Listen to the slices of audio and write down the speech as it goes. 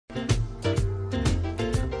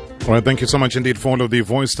All right, thank you so much indeed for all of the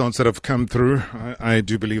voice notes that have come through. I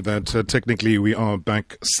do believe that technically we are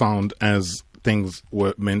back sound as things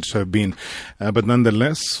were meant to have been. But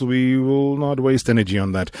nonetheless, we will not waste energy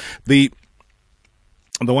on that. The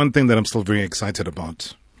one thing that I'm still very excited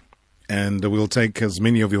about, and we'll take as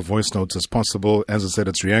many of your voice notes as possible. As I said,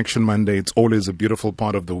 it's Reaction Monday. It's always a beautiful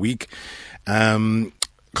part of the week.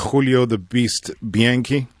 Julio the Beast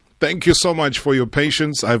Bianchi, thank you so much for your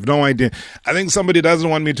patience. I have no idea. I think somebody doesn't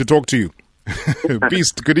want me to talk to you.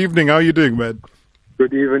 Beast, good evening. How are you doing, man?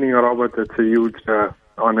 Good evening, Robert. It's a huge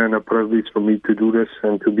honor and a privilege for me to do this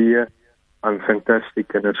and to be here. I'm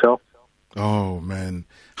fantastic in itself. Oh, man.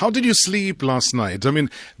 How did you sleep last night? I mean,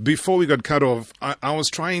 before we got cut off, I was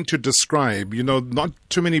trying to describe, not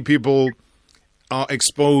too many people are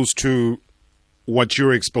exposed to what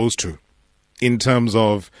you're exposed to in terms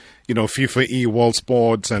of, FIFA, World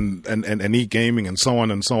Sports and e-gaming and so on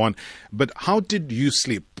and so on. But how did you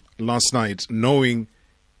sleep last night knowing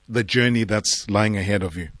the journey that's lying ahead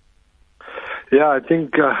of you? Yeah, I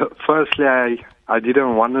think firstly I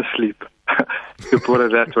didn't want to sleep, to put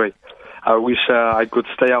it that way. I wish I could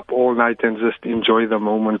stay up all night and just enjoy the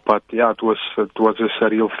moment. But yeah, it was a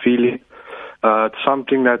surreal feeling. It's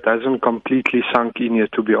something that hasn't completely sunk in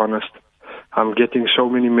yet, to be honest. I'm getting so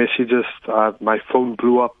many messages. My phone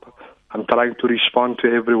blew up. I'm trying to respond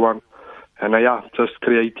to everyone. And just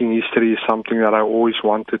creating history is something that I always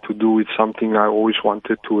wanted to do. It's something I always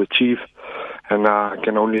wanted to achieve. And I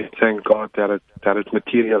can only thank God that it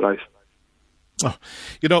materialized. Oh,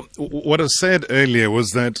 what I said earlier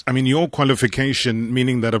was that, your qualification,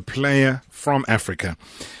 meaning that a player from Africa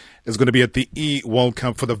is going to be at the E-World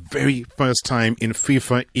Cup for the very first time in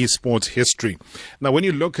FIFA esports history. Now, when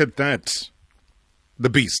you look at that, the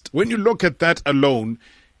Beast, when you look at that alone,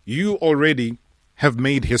 you already have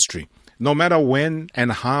made history. No matter when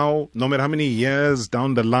and how, no matter how many years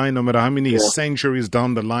down the line, no matter how many centuries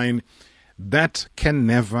down the line, that can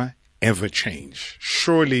never, ever change.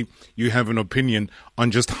 Surely you have an opinion on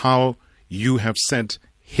just how you have set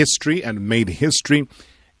history and made history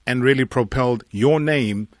and really propelled your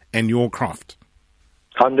name and your craft.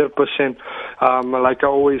 100%. Like I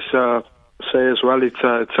always say as well,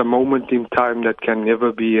 it's a moment in time that can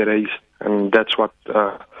never be erased, and that's what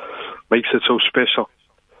makes it so special.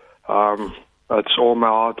 It's all my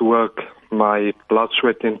hard work, my blood,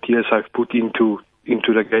 sweat, and tears I've put into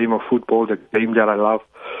the game of football, the game that I love.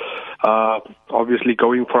 Obviously,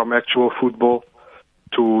 going from actual football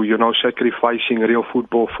to sacrificing real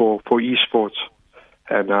football for esports,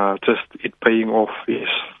 and just it paying off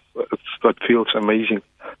it feels amazing.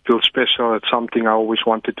 Feels special. It's something I always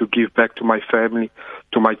wanted to give back to my family,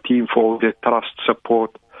 to my team, for all their trust,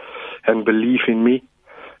 support, and belief in me.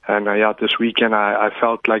 And this weekend I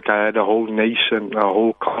felt like I had a whole nation, a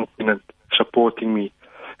whole continent supporting me,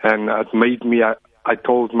 and it made me. I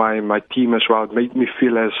told my team as well. It made me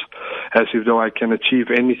feel as if though I can achieve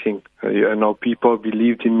anything. People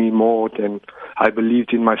believed in me more than I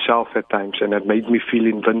believed in myself at times, and it made me feel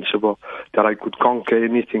invincible, that I could conquer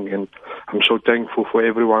anything. And I'm so thankful for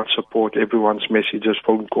everyone's support, everyone's messages,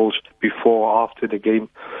 phone calls before, after the game.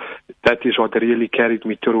 That is what really carried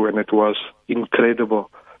me through, and it was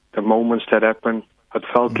incredible. The moments that happened, it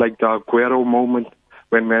felt like the Aguero moment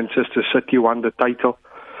when Manchester City won the title.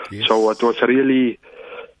 Yes. So it was really,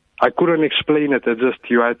 I couldn't explain it.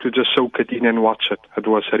 You had to just soak it in and watch it. It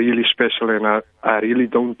was really special, and I really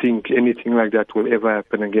don't think anything like that will ever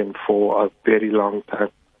happen again for a very long time.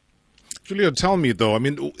 Julio, tell me though,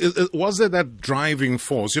 was there that driving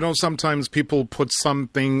force? Sometimes people put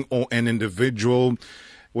something or an individual,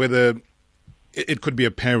 whether it could be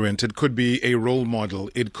a parent, it could be a role model,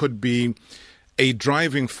 it could be a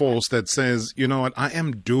driving force that says, you know what, I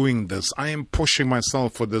am doing this. I am pushing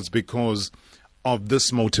myself for this because of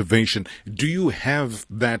this motivation. Do you have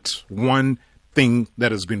that one thing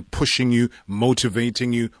that has been pushing you,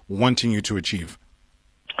 motivating you, wanting you to achieve?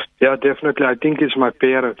 Yeah, definitely. I think it's my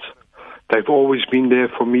parents. They've always been there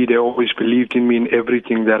for me. They always believed in me in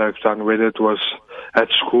everything that I've done, whether it was at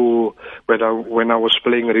school, when I was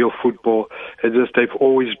playing real football. They've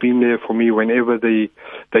always been there for me. Whenever they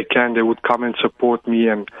can, they would come and support me,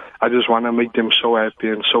 and I just want to make them so happy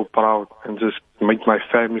and so proud, and just make my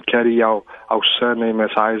family carry our surname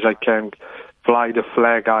as high as I can, fly the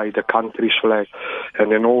flag high, the country's flag.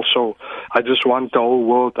 And then also, I just want the whole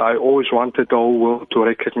world, I always wanted the whole world to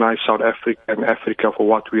recognize South Africa and Africa for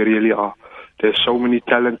what we really are. There's so many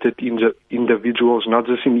talented individuals, not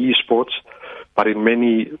just in esports, but in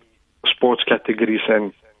many sports categories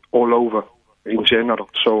and all over in general.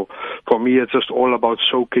 So for me, it's just all about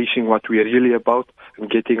showcasing what we're really about and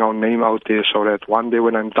getting our name out there, so that one day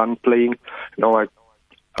when I'm done playing,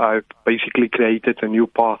 I've basically created a new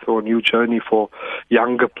path or a new journey for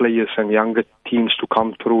younger players and younger teams to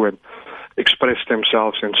come through and express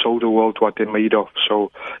themselves and show the world what they're made of.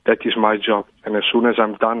 So that is my job. And as soon as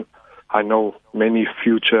I'm done, I know many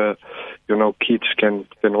future, kids can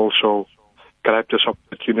also grab this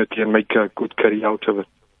opportunity and make a good career out of it.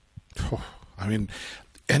 Oh, I mean,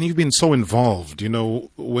 and you've been so involved,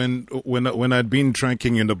 when I'd been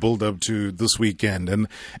tracking in the build-up to this weekend and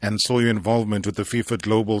saw your involvement with the FIFA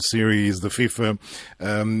Global Series, the FIFA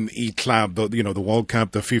E-Club, the World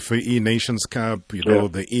Cup, the FIFA E-Nations Cup,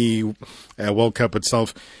 the E-World Cup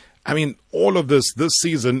itself. I mean, all of this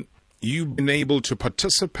season, you've been able to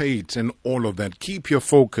participate in all of that, keep your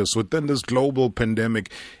focus within this global pandemic.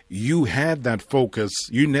 You had that focus.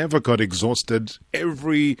 You never got exhausted.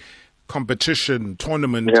 Every competition,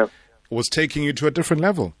 tournament was taking you to a different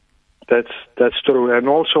level. That's true. And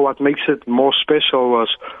also what makes it more special was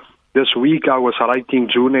this week I was writing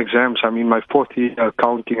June exams. I'm in my fourth year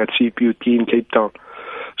accounting at CPUT in Cape Town.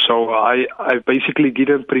 So I basically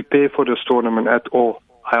didn't prepare for this tournament at all.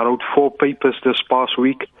 I wrote 4 papers this past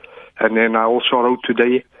week, and then I also wrote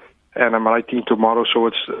today, and I'm writing tomorrow. So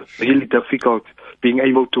it's really difficult being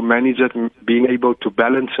able to manage it and being able to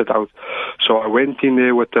balance it out. So I went in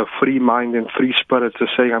there with a free mind and free spirit to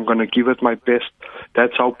say I'm going to give it my best.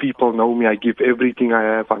 That's how people know me. I give everything I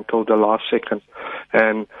have until the last second.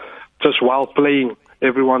 And just while playing,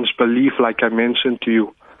 everyone's belief, like I mentioned to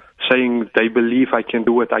you, saying they believe I can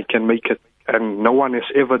do it, I can make it. And no one has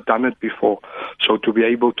ever done it before. So to be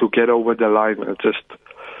able to get over the line, just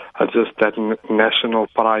that national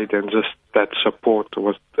pride and just that support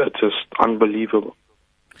was just unbelievable.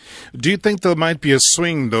 Do you think there might be a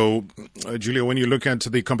swing, though, Julio, when you look at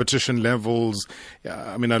the competition levels?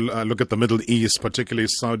 I mean, I look at the Middle East, particularly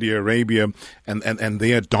Saudi Arabia, and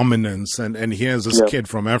their dominance. And here's this kid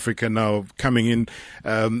from Africa now coming in.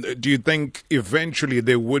 Do you think eventually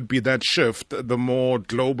there would be that shift, the more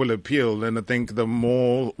global appeal? And I think the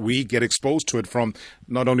more we get exposed to it from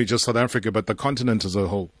not only just South Africa, but the continent as a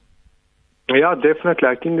whole. Yeah, definitely.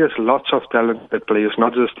 I think there's lots of talented players,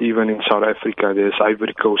 not just even in South Africa. There's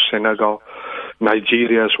Ivory Coast, Senegal,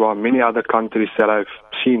 Nigeria as well, many other countries that I've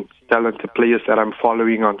seen, talented players that I'm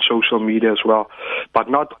following on social media as well. But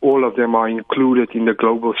not all of them are included in the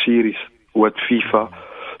global series with FIFA.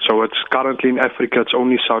 So it's currently in Africa, it's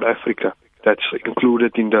only South Africa that's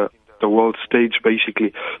included in the world stage,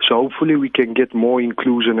 basically. So hopefully we can get more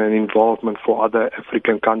inclusion and involvement for other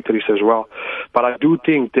African countries as well. But I do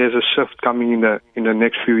think there's a shift coming in the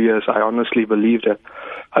next few years. I honestly believe that.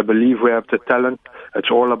 I believe we have the talent. It's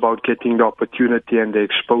all about getting the opportunity and the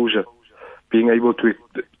exposure, being able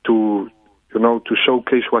to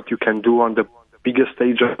showcase what you can do on the biggest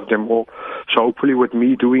stage of them all. So hopefully with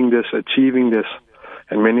me doing this, achieving this,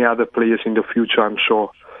 and many other players in the future, I'm sure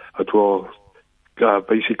it will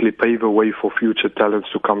basically pave a way for future talents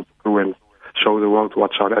to come through and show the world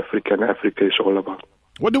what South Africa and Africa is all about.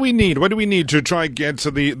 What do we need? What do we need to try get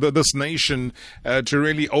to this nation to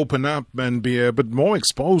really open up and be a bit more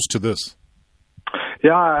exposed to this?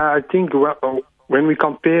 Yeah, I think when we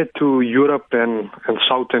compare to Europe and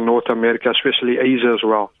South and North America, especially Asia as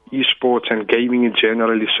well, esports and gaming in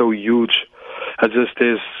general is so huge.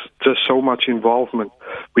 There's just so much involvement.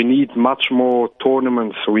 We need much more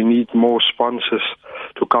tournaments. We need more sponsors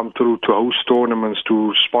to come through to host tournaments,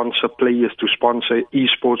 to sponsor players, to sponsor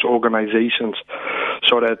esports organizations,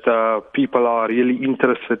 so that people are really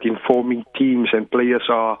interested in forming teams and players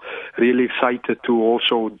are really excited to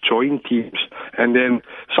also join teams. And then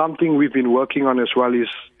something we've been working on as well is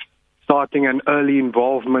starting an early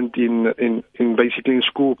involvement in basically in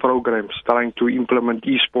school programs, trying to implement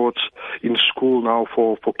esports in school now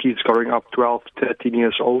for kids growing up 12, 13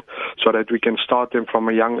 years old, so that we can start them from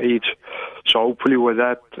a young age. So hopefully with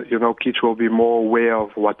that, kids will be more aware of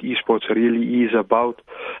what esports really is about,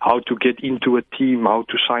 how to get into a team, how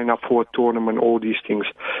to sign up for a tournament, all these things.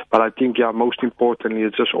 But I think, most importantly,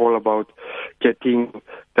 it's just all about getting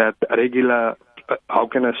that regular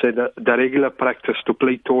the regular practice to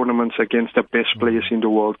play tournaments against the best players in the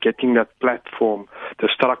world, getting that platform, the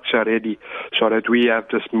structure ready, so that we have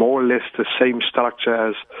just more or less the same structure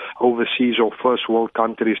as overseas or first world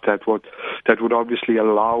countries that would obviously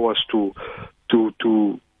allow us to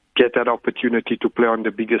get that opportunity to play on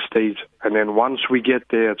the biggest stage. And then once we get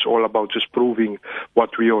there, it's all about just proving what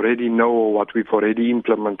we already know or what we've already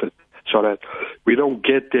implemented, so that we don't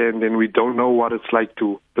get there and then we don't know what it's like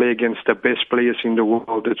to play against the best players in the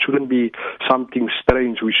world. It shouldn't be something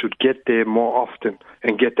strange. We should get there more often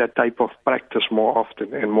and get that type of practice more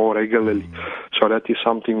often and more regularly. So that is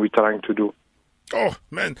something we're trying to do. Oh,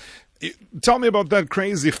 man. Tell me about that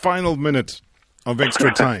crazy final minute of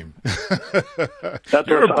extra time.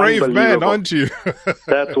 You're was a brave man, aren't you?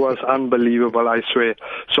 That was unbelievable, I swear.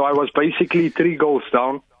 So I was basically 3 goals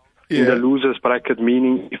down in the losers bracket,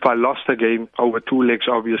 meaning if I lost a game over 2 legs,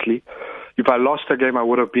 obviously, if I lost a game, I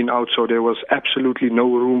would have been out. So there was absolutely no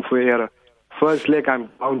room for error. First leg, I'm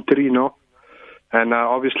down 3-0, and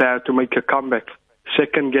obviously I had to make a comeback.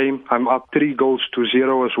 Second game, I'm up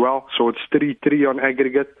 3-0 as well. So it's 3-3 on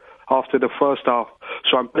aggregate after the first half.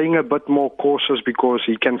 So I'm playing a bit more cautious because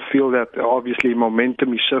he can feel that obviously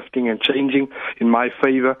momentum is shifting and changing in my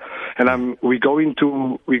favor. And we go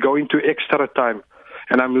into extra time.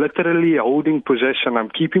 And I'm literally holding possession. I'm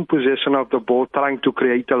keeping possession of the ball, trying to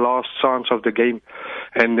create the last chance of the game.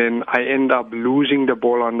 And then I end up losing the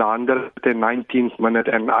ball on the 119th minute.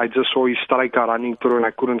 And I just saw his striker running through and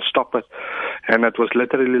I couldn't stop it. And it was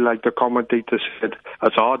literally like the commentator said,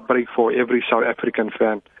 it's a heartbreak for every South African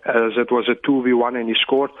fan. As it was a 2v1 and he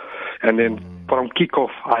scored. And then from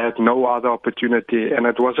kickoff, I had no other opportunity. And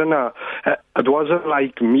it wasn't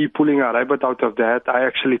like me pulling a rabbit out of the hat. I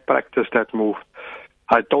actually practiced that move.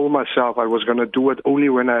 I told myself I was going to do it only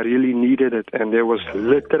when I really needed it, and there was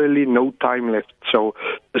literally no time left. So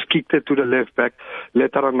just kicked it to the left back,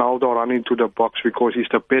 let Ronaldo run into the box because he's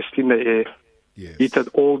the best in the air. Yes. Hit it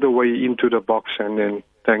all the way into the box, and then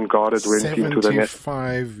thank God it went into the net.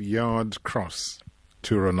 75-yard cross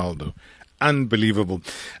to Ronaldo. Unbelievable.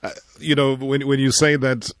 When you say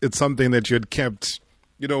that it's something that you had kept,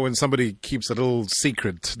 when somebody keeps a little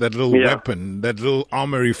secret, that little weapon, that little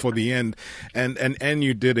armory for the end, and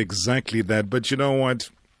you did exactly that. But you know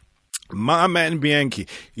what, my man Bianchi,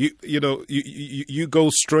 you go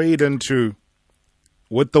straight into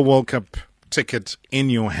with the World Cup ticket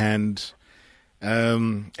in your hand.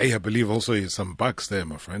 Hey, I believe also some bucks there,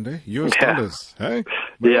 my friend. US dollars, hey?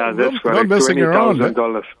 Yeah, that's correct. Not messing around.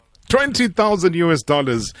 $20,000.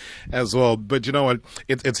 $20,000 as well. But you know what?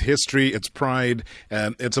 It's history, it's pride,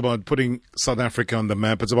 and it's about putting South Africa on the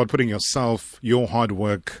map. It's about putting yourself, your hard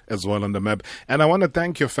work as well on the map. And I want to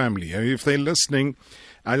thank your family. If they're listening,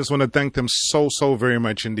 I just want to thank them so very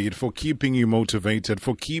much indeed for keeping you motivated,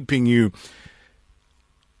 for keeping you.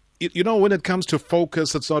 When it comes to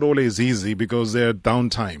focus, it's not always easy because there are down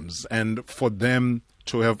times. And for them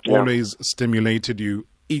to have always stimulated you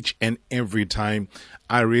each and every time,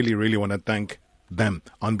 I really want to thank them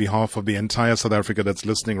on behalf of the entire South Africa that's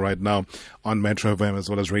listening right now on Metro FM as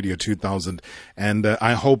well as Radio 2000. And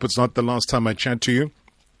I hope it's not the last time I chat to you.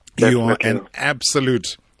 Definitely. You are an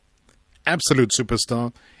absolute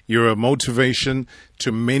superstar. You're a motivation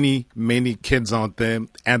to many kids out there,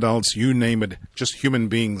 adults, you name it, just human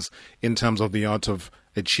beings in terms of the art of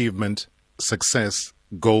achievement, success,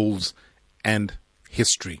 goals, and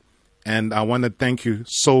history. And I want to thank you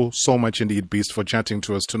so much indeed, Beast, for chatting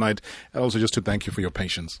to us tonight. And also just to thank you for your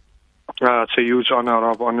patience. It's a huge honor,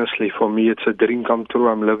 Rob. Honestly, for me, it's a dream come true.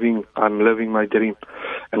 I'm living my dream.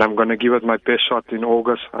 And I'm going to give it my best shot in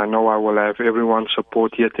August. I know I will have everyone's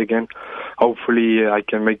support yet again. Hopefully, I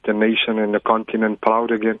can make the nation and the continent proud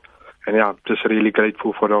again. And I'm just really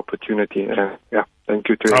grateful for the opportunity. Thank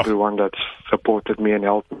you to everyone that's supported me and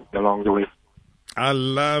helped me along the way. I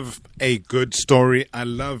love a good story. I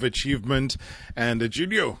love achievement. And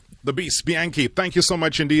Julio, the Beast, Bianchi, thank you so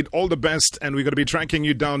much indeed. All the best. And we're going to be tracking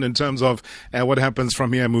you down in terms of what happens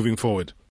from here moving forward.